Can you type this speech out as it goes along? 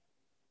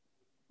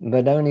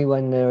But only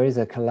when there is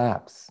a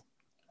collapse.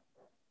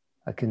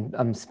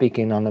 I'm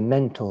speaking on a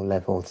mental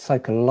level,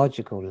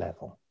 psychological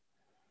level,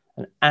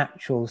 an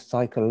actual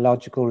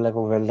psychological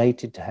level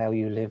related to how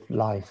you live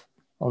life,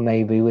 or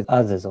maybe with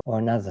others or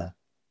another.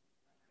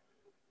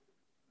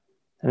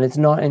 And it's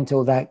not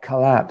until that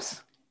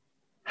collapse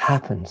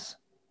happens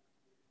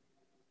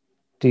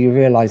do you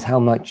realize how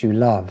much you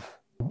love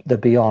the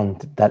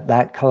beyond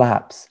that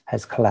collapse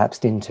has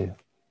collapsed into.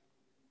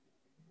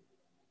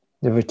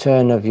 The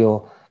return of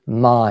your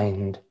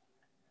mind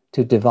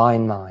to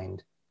divine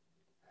mind,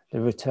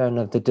 the return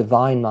of the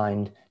divine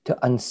mind to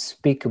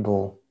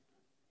unspeakable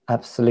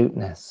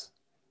absoluteness.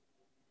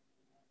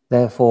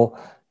 Therefore,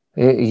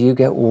 you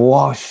get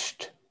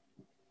washed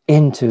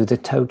into the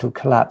total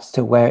collapse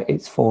to where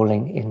it's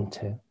falling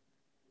into.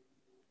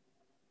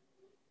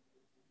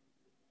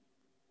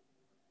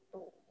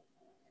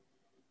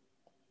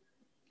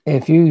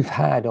 If you've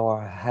had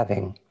or are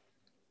having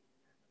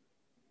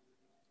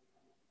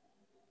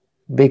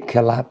big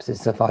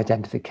collapses of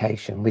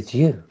identification with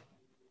you,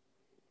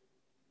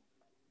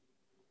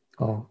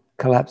 or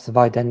collapse of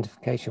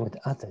identification with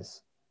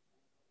others,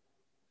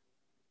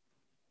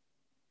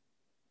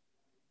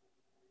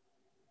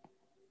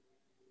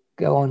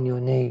 go on your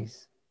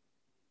knees.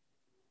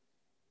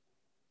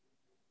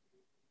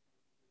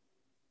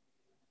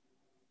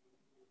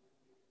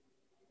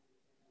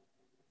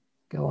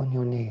 Go on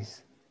your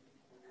knees.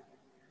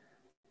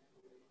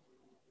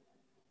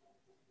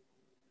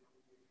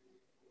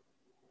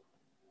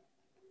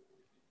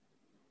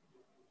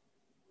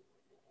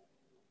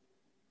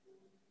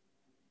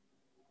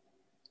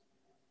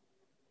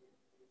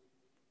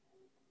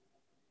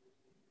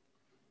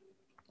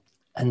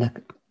 And the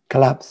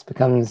collapse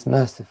becomes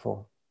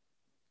merciful.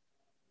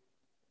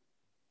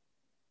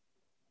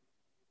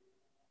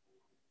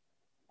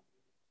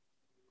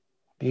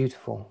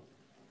 Beautiful.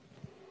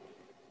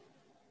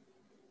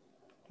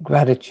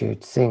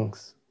 Gratitude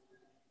sings,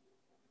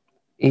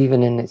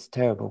 even in its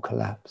terrible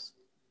collapse.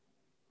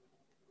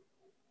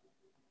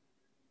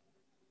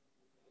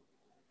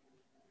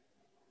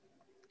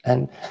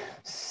 And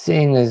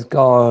seeing as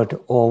God,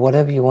 or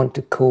whatever you want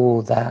to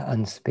call that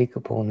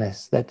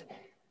unspeakableness that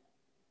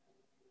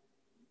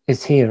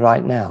is here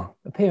right now,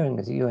 appearing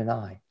as you and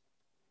I,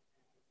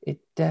 it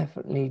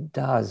definitely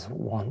does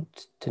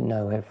want to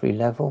know every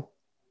level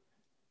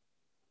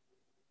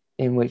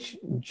in which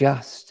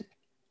just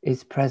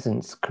its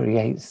presence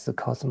creates the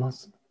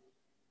cosmos.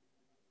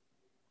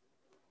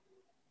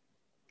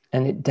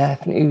 And it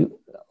definitely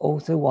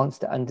also wants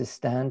to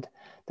understand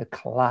the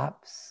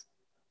collapse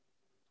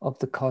of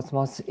the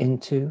cosmos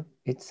into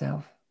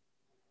itself.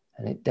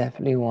 And it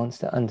definitely wants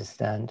to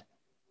understand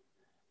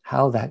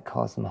how that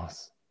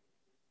cosmos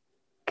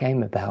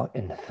came about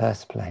in the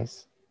first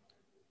place.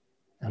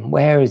 And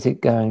where is it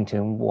going to,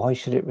 and why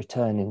should it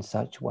return in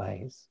such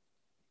ways?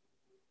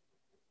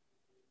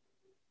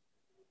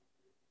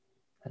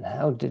 And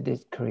how did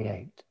it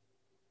create?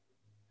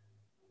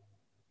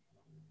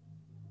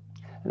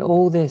 And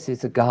all this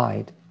is a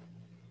guide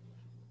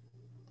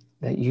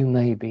that you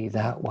may be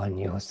that one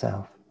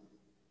yourself.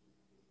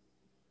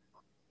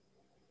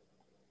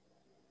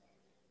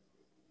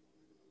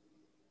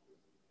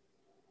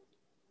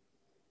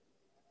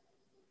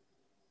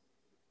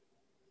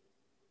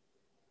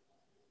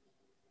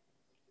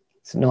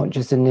 It's not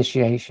just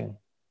initiation.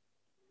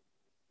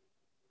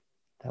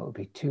 That would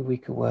be too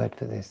weak a word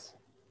for this.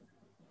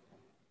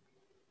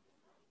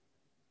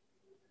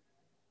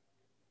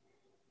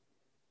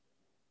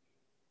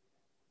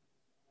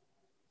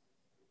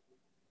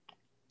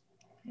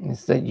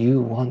 It's that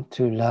you want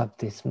to love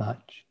this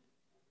much.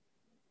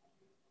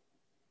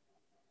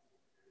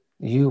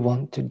 You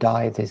want to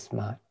die this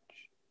much.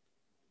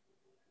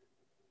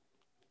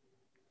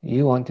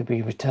 You want to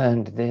be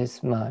returned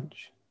this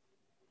much.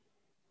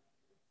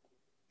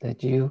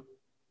 That you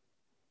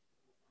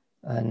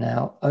are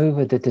now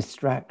over the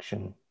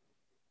distraction.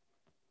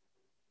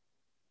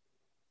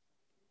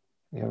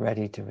 You're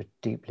ready to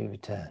deeply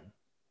return.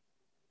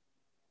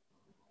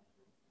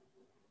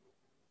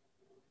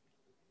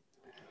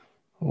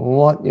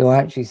 What you're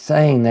actually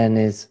saying then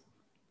is,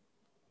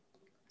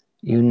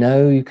 you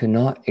know you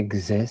cannot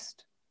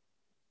exist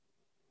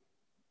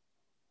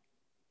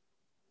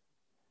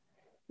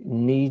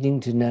needing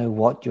to know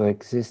what your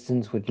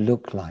existence would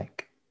look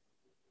like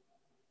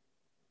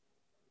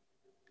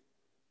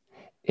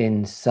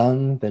in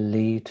some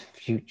believed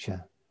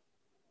future.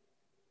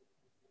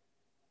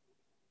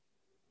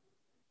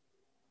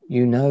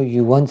 You know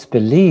you once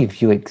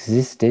believed you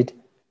existed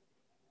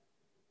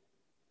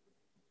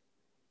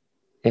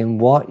in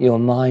what your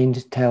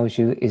mind tells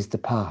you is the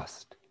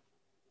past.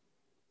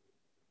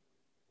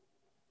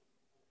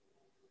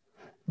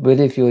 But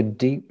if you're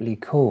deeply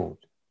called,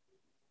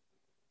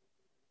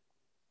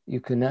 you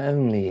can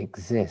only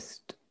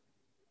exist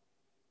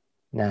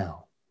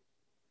now.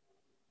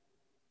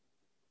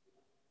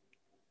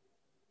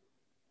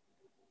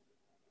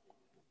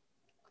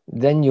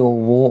 Then you'll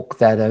walk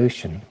that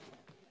ocean.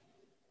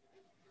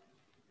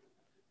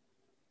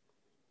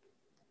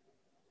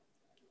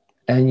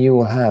 And you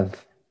will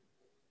have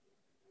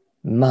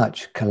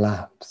much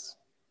collapse.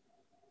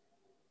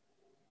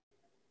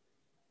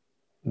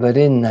 But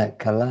in that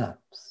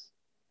collapse,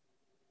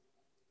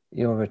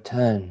 you're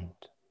returned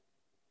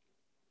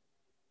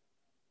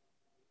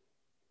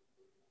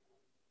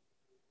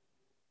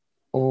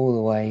all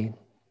the way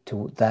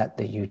to that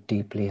you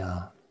deeply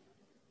are.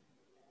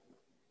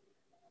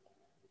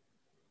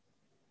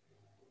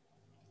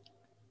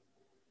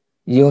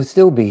 You'll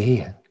still be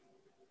here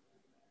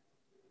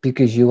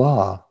because you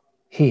are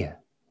here,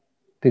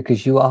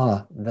 because you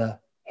are the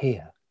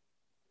here.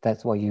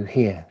 That's why you're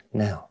here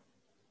now.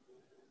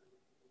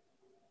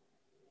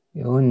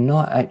 You're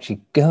not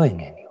actually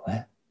going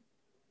anywhere,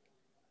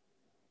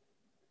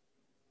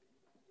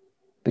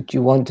 but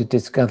you want to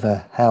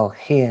discover how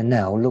here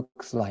now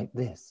looks like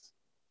this,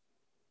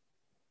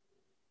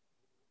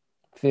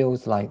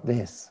 feels like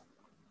this.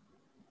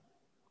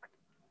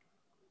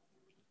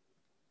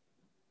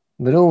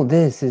 But all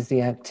this is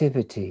the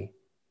activity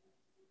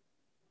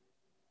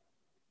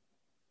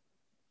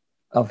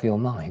of your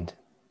mind.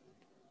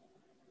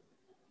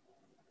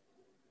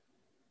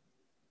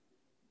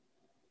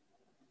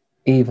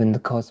 Even the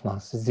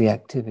cosmos is the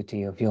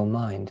activity of your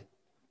mind.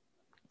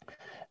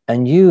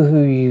 And you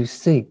who you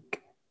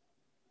seek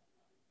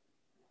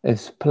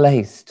has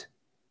placed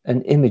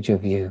an image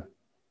of you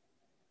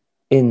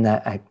in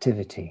that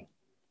activity.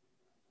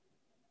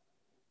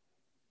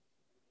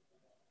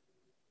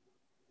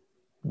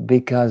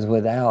 Because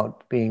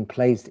without being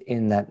placed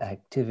in that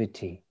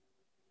activity,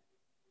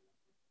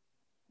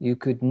 you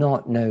could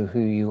not know who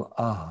you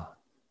are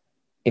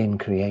in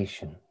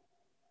creation.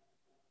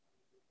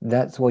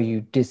 That's why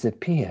you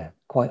disappear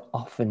quite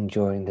often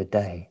during the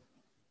day.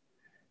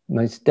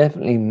 Most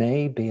definitely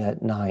maybe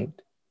at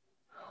night,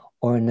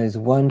 or in those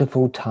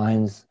wonderful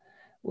times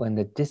when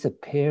the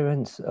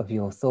disappearance of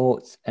your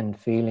thoughts and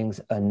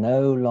feelings are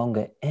no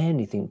longer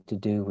anything to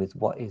do with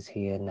what is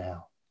here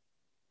now.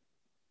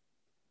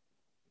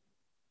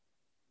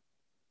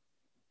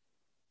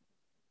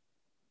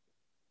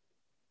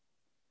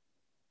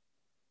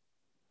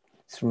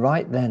 It's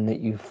right then that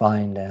you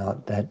find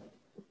out that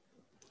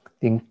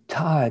the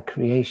entire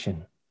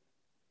creation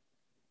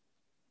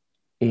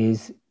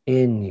is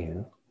in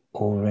you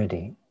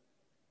already.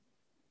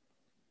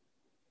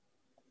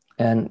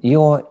 And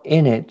you're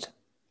in it,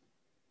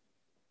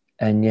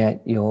 and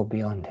yet you're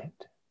beyond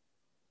it.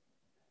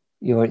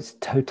 You're its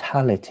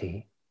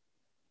totality,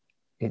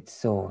 its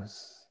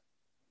source.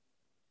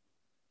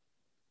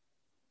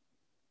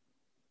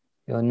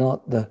 You're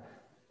not the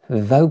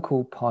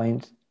vocal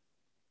point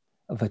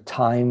of a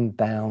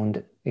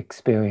time-bound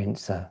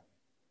experiencer.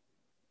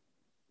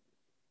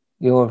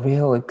 Your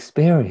real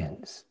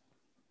experience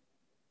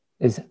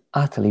is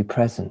utterly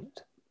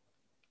present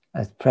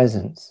as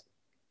presence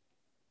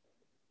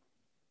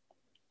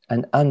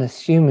and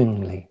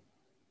unassumingly,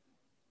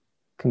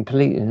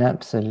 completely and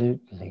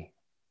absolutely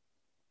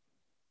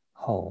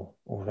whole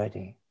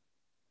already.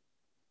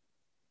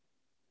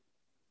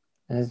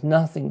 And there's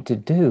nothing to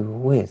do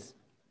with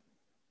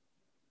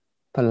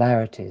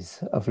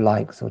polarities of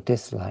likes or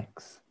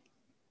dislikes.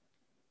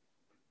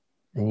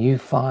 And you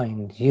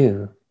find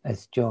you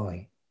as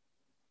joy,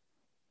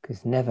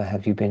 because never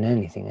have you been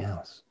anything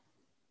else.